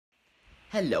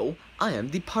Hello, I am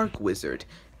the Park Wizard,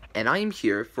 and I am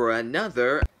here for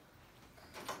another...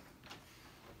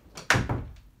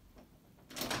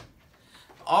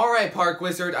 Alright, Park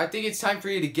Wizard, I think it's time for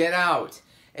you to get out.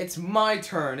 It's my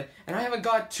turn, and I haven't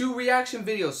got 2 reaction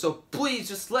videos, so please,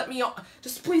 just let me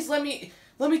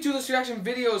do this reaction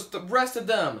videos, the rest of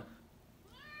them.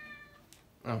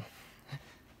 Oh.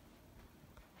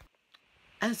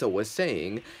 As I was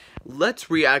saying, let's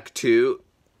react to...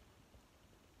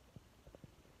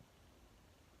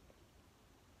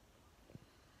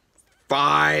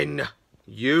 Fine,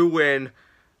 you win.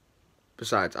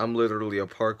 Besides, I'm literally a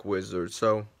Park Wizard,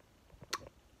 so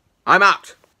I'm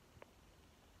out.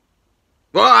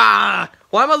 Ah!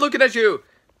 Why am I looking at you?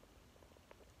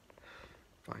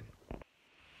 Fine.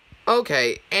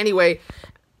 Okay, anyway,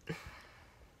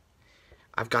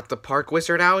 I've got the Park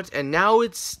Wizard out, and now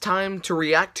it's time to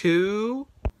react to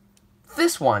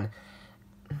this one.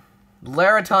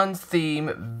 Larraton's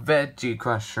theme, Veggie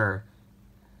Crusher.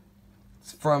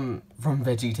 It's from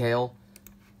VeggieTale.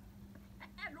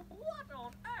 And what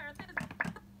on earth is...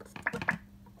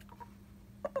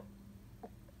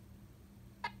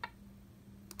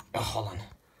 Oh, hold on.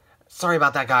 Sorry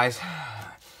about that, guys.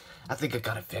 I think I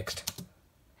got it fixed.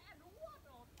 And what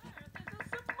on earth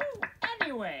is a saboo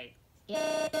anyway?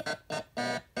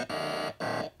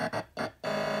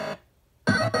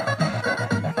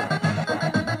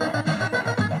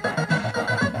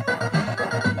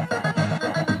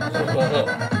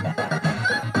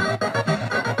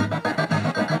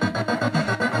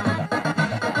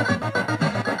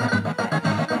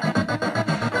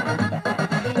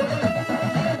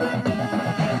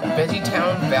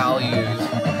 VeggieTale values.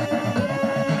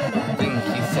 I think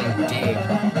he's saying dig.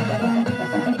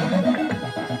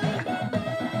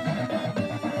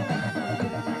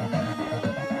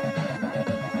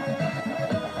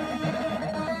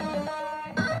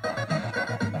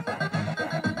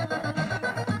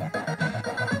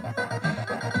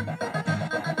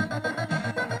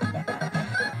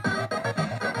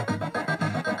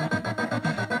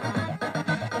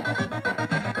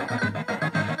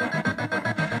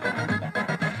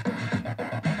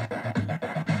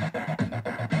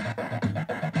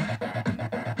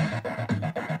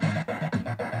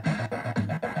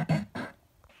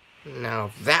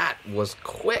 Now that was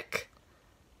quick.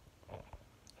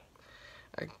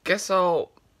 I guess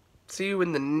I'll see you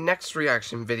in the next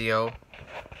reaction video.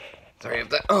 Sorry if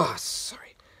that... Oh,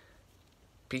 sorry.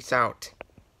 Peace out.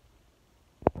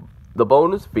 The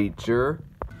bonus feature...